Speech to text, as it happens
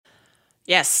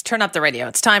Yes, turn up the radio.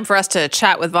 It's time for us to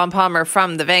chat with Vaughn Palmer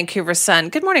from the Vancouver Sun.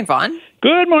 Good morning, Vaughn.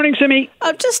 Good morning, Simi.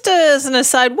 Just as an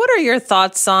aside, what are your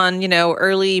thoughts on,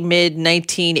 early,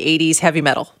 mid-1980s heavy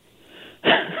metal?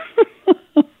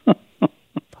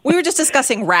 We were just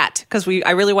discussing Rat, because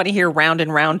I really want to hear Round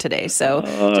and Round today, so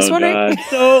just wondering. God.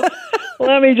 So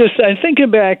I'm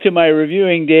thinking back to my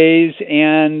reviewing days,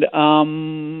 and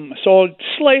so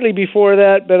slightly before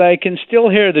that, but I can still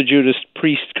hear the Judas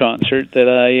Priest concert that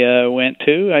I went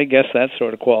to. I guess that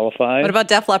sort of qualifies. What about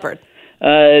Def Leppard?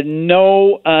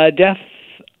 No,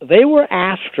 they were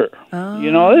after. Oh.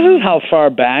 This is how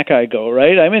far back I go,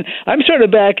 right? I mean, I'm sort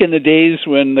of back in the days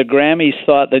when the Grammys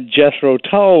thought that Jethro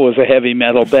Tull was a heavy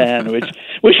metal band, which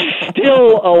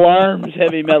still alarms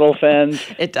heavy metal fans.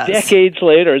 It does. Decades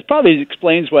later. It probably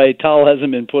explains why Tull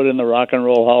hasn't been put in the Rock and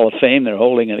Roll Hall of Fame. They're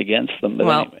holding it against them. But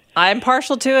well, anyway. I'm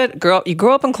partial to it. You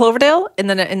grew up in Cloverdale in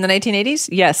the 1980s?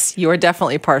 Yes, you are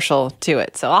definitely partial to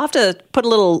it. So I'll have to put a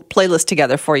little playlist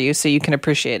together for you so you can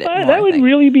appreciate it more, that would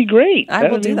really be great. I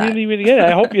will do that. Really, really good.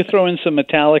 I hope you throw in some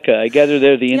Metallica. I gather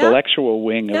they're the intellectual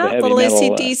wing of the heavy little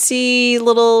metal. AC/DC,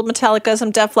 little Metallica,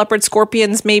 some Def Leppard,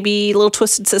 Scorpions, maybe a little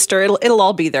Twisted Sister. It'll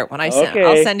all be there when I send. Okay.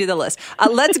 I'll send you the list.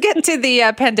 Let's get to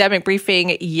the pandemic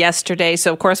briefing yesterday.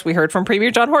 So, of course, we heard from Premier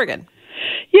John Horgan.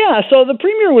 Yeah, so the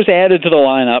Premier was added to the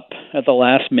lineup at the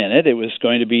last minute. It was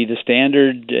going to be the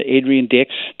standard Adrian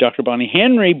Dix, Dr. Bonnie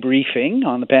Henry briefing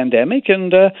on the pandemic,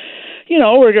 and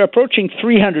we're approaching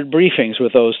 300 briefings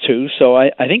with those two, so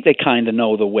I think they kind of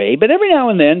know the way. But every now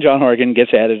and then, John Horgan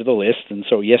gets added to the list, and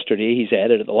so yesterday he's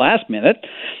added at the last minute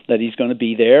that he's going to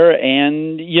be there.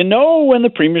 And when the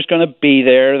Premier's going to be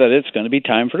there, that it's going to be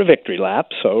time for the victory lap.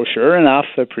 So sure enough,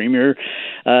 the Premier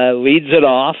leads it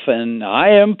off, and I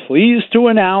am pleased to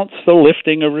announce the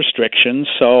lifting of restrictions.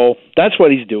 So that's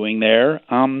what he's doing there.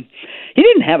 He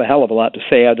didn't have a hell of a lot to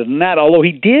say other than that, although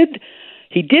he did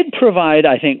provide,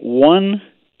 I think, one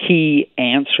key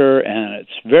answer, and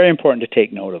it's very important to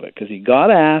take note of it, because he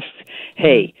got asked,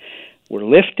 hey, we're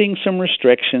lifting some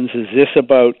restrictions. Is this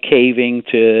about caving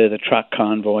to the truck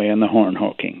convoy and the horn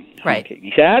honking? Right.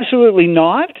 He said, absolutely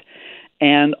not.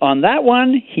 And on that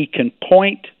one, he can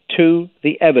point to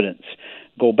the evidence.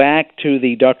 Go back to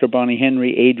the Dr. Bonnie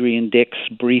Henry, Adrian Dix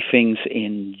briefings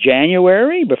in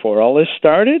January, before all this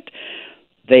started.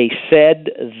 They said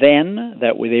then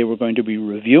that they were going to be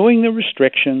reviewing the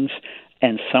restrictions,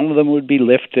 and some of them would be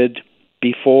lifted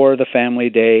before the Family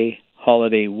Day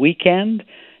holiday weekend.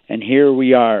 And here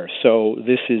we are. So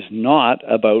this is not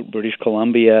about British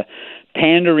Columbia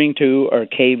pandering to or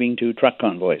caving to truck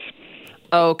convoys.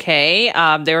 Okay.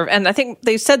 And I think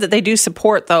they said that they do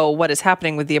support, though, what is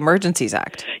happening with the Emergencies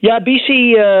Act. Yeah,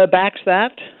 BC backs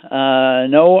that.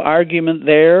 No argument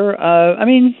there.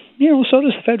 So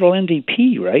does the federal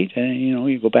NDP, right?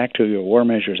 You go back to your War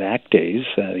Measures Act days,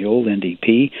 the old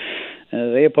NDP.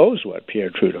 They opposed what Pierre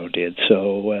Trudeau did.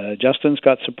 So Justin's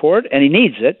got support, and he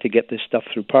needs it to get this stuff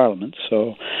through Parliament.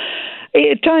 So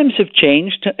times have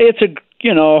changed. It's a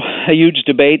huge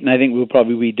debate, and I think we'll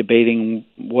probably be debating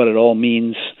what it all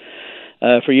means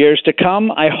for years to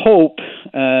come. I hope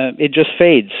it just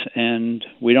fades, and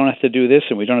we don't have to do this,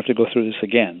 and we don't have to go through this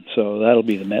again. So that'll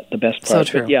be the best part. So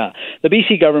true. But yeah, the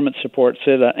BC government supports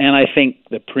it, and I think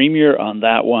the Premier on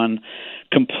that one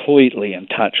completely in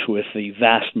touch with the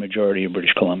vast majority of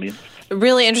British Columbians.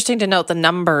 Really interesting to note the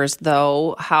numbers,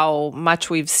 though, how much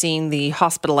we've seen the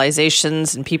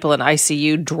hospitalizations and people in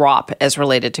ICU drop as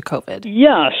related to COVID.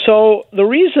 Yeah, so the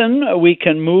reason we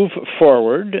can move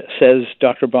forward, says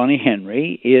Dr. Bonnie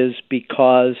Henry, is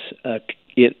because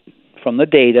from the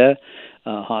data,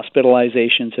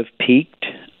 hospitalizations have peaked,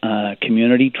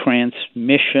 community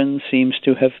transmission seems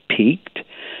to have peaked,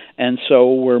 and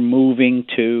so we're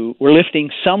lifting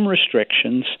some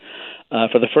restrictions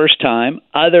for the first time.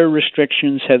 Other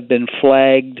restrictions have been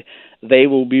flagged. They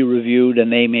will be reviewed,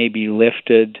 and they may be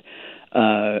lifted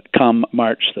come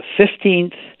March the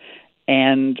 15th.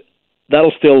 And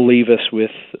that'll still leave us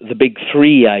with the big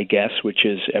three, I guess, which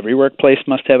is every workplace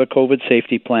must have a COVID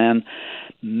safety plan,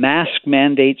 mask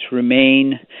mandates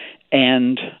remain,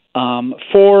 and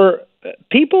for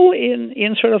people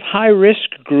in sort of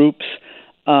high-risk groups,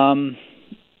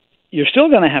 you're still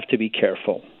going to have to be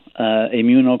careful.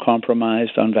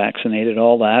 Immunocompromised, unvaccinated,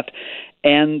 all that.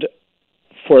 And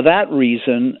for that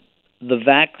reason, the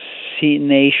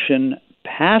vaccination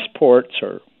passports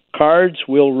or cards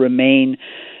will remain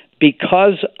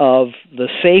because of the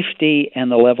safety and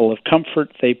the level of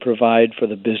comfort they provide for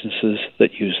the businesses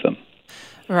that use them.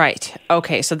 Right.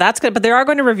 Okay, so that's good. But they are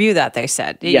going to review that, they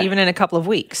said, even in a couple of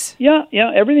weeks. Yeah,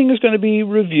 everything is going to be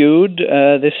reviewed.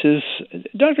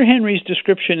 Dr. Henry's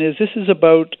description is this is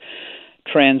about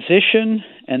transition,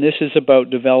 and this is about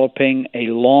developing a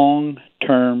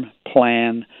long-term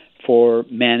plan for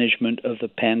management of the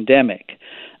pandemic.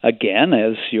 Again,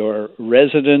 as your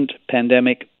resident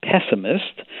pandemic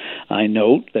pessimist, I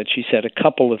note that she said a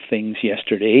couple of things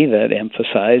yesterday that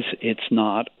emphasize it's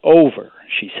not over.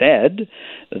 She said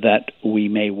that we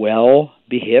may well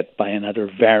be hit by another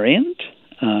variant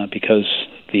because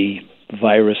the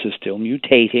virus is still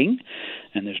mutating,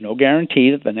 and there's no guarantee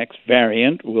that the next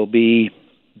variant will be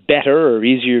better or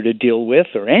easier to deal with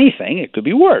or anything. It could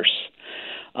be worse.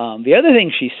 The other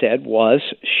thing she said was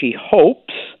she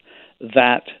hopes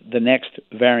that the next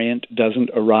variant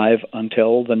doesn't arrive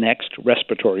until the next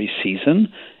respiratory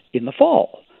season in the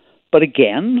fall. But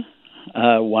again,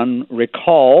 one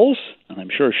recalls, and I'm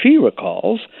sure she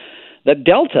recalls, that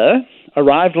Delta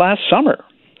arrived last summer,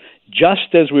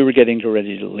 just as we were getting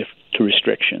ready to lift to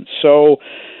restrictions. So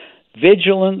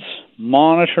vigilance,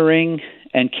 monitoring,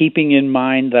 and keeping in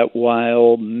mind that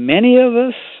while many of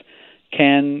us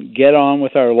can get on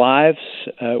with our lives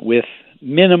with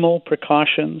minimal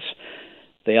precautions,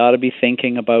 they ought to be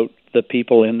thinking about the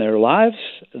people in their lives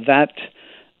that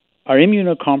are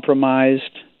immunocompromised,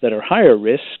 that are higher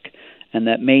risk, and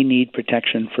that may need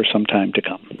protection for some time to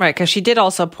come. Right, because she did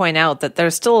also point out that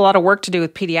there's still a lot of work to do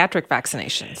with pediatric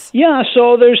vaccinations. Yeah,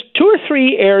 so there's 2 or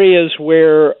 3 areas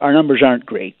where our numbers aren't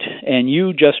great, and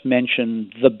you just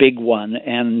mentioned the big one,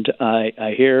 and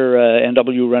I hear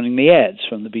NW running the ads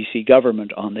from the BC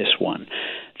government on this one.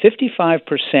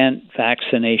 55%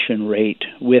 vaccination rate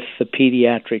with the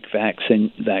pediatric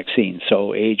vaccine,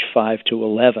 so age 5 to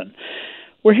 11.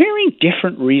 We're hearing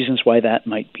different reasons why that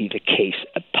might be the case.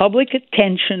 Public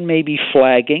attention may be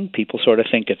flagging. People sort of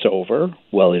think it's over.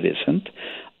 Well, it isn't.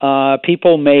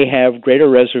 People may have greater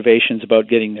reservations about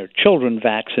getting their children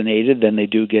vaccinated than they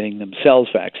do getting themselves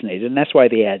vaccinated, and that's why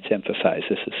the ads emphasize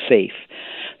this is safe.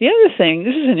 The other thing,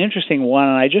 this is an interesting one,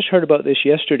 and I just heard about this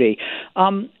yesterday, a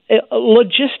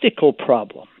logistical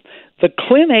problem. The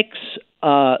clinics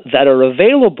that are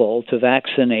available to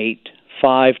vaccinate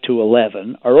 5 to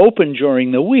 11 are open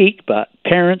during the week, but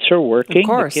parents are working,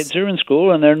 the kids are in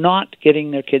school, and they're not getting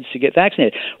their kids to get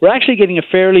vaccinated. We're actually getting a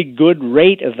fairly good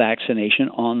rate of vaccination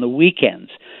on the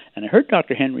weekends. And I heard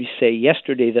Dr. Henry say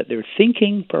yesterday that they're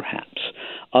thinking perhaps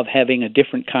of having a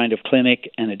different kind of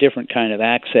clinic and a different kind of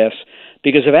access.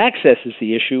 Because if access is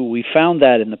the issue, we found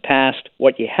that in the past.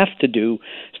 What you have to do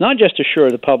is not just assure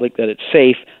the public that it's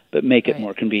safe, but make it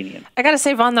more convenient. I got to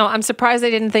say, Vaughn, though, I'm surprised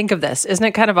they didn't think of this. Isn't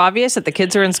it kind of obvious that the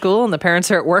kids are in school and the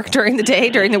parents are at work during the day,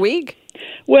 during the week?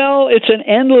 Well, it's an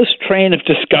endless train of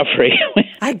discovery.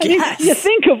 I guess. You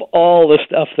think of all the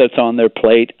stuff that's on their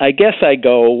plate. I guess I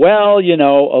go, well,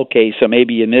 okay, so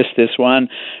maybe you missed this one,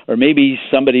 or maybe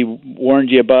somebody warned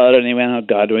you about it, and you went, oh,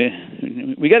 God,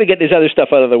 we got to get this other stuff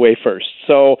out of the way first.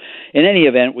 So in any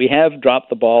event, we have dropped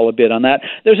the ball a bit on that.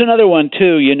 There's another one,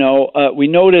 too. We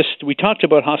noticed, we talked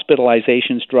about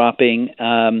hospitalizations dropping.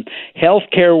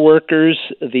 Healthcare workers,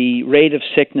 the rate of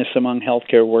sickness among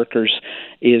healthcare workers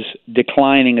is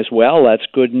declining as well. That's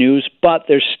good news, but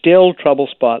there's still trouble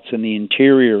spots in the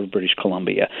interior of British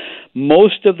Columbia.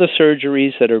 Most of the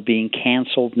surgeries that are being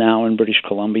canceled now in British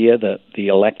Columbia, the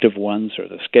elective ones or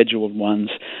the scheduled ones,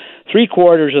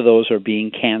 3/4 of those are being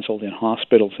canceled in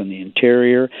hospitals in the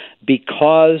interior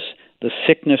because the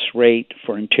sickness rate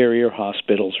for interior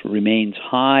hospitals remains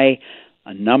high.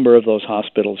 A number of those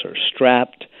hospitals are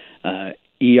strapped.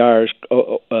 ERs,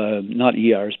 not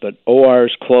ERs, but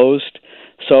ORs closed.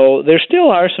 So there still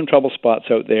are some trouble spots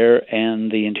out there, and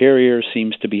the interior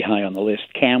seems to be high on the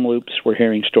list. Kamloops, we're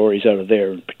hearing stories out of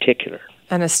there in particular.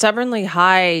 And a stubbornly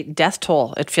high death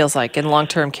toll, it feels like, in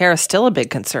long-term care is still a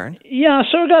big concern. Yeah,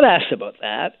 so I got asked about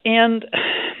that. And,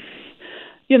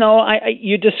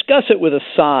 you discuss it with a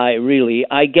sigh, really.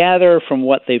 I gather from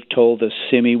what they've told us,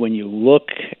 Simi, when you look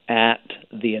at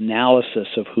the analysis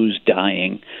of who's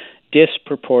dying,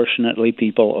 disproportionately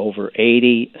people over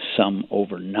 80, some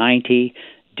over 90,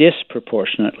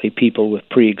 disproportionately people with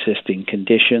pre-existing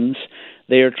conditions.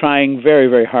 They are trying very,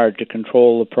 very hard to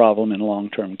control the problem in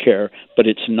long-term care, but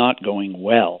it's not going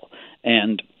well.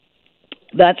 And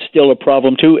that's still a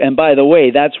problem, too. And by the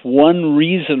way, that's one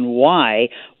reason why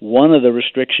one of the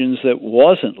restrictions that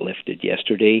wasn't lifted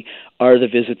yesterday are the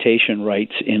visitation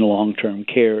rights in long-term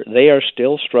care. They are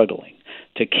still struggling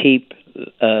to keep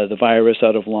the virus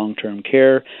out of long-term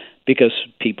care because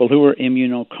people who are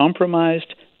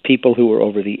immunocompromised, people who are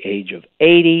over the age of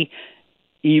 80,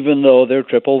 even though they're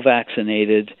triple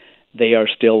vaccinated, they are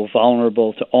still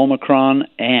vulnerable to Omicron,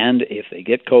 and if they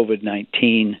get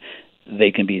COVID-19,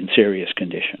 they can be in serious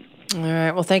condition. All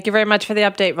right. Well, thank you very much for the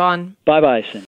update, Vaughn. Bye-bye, Cindy.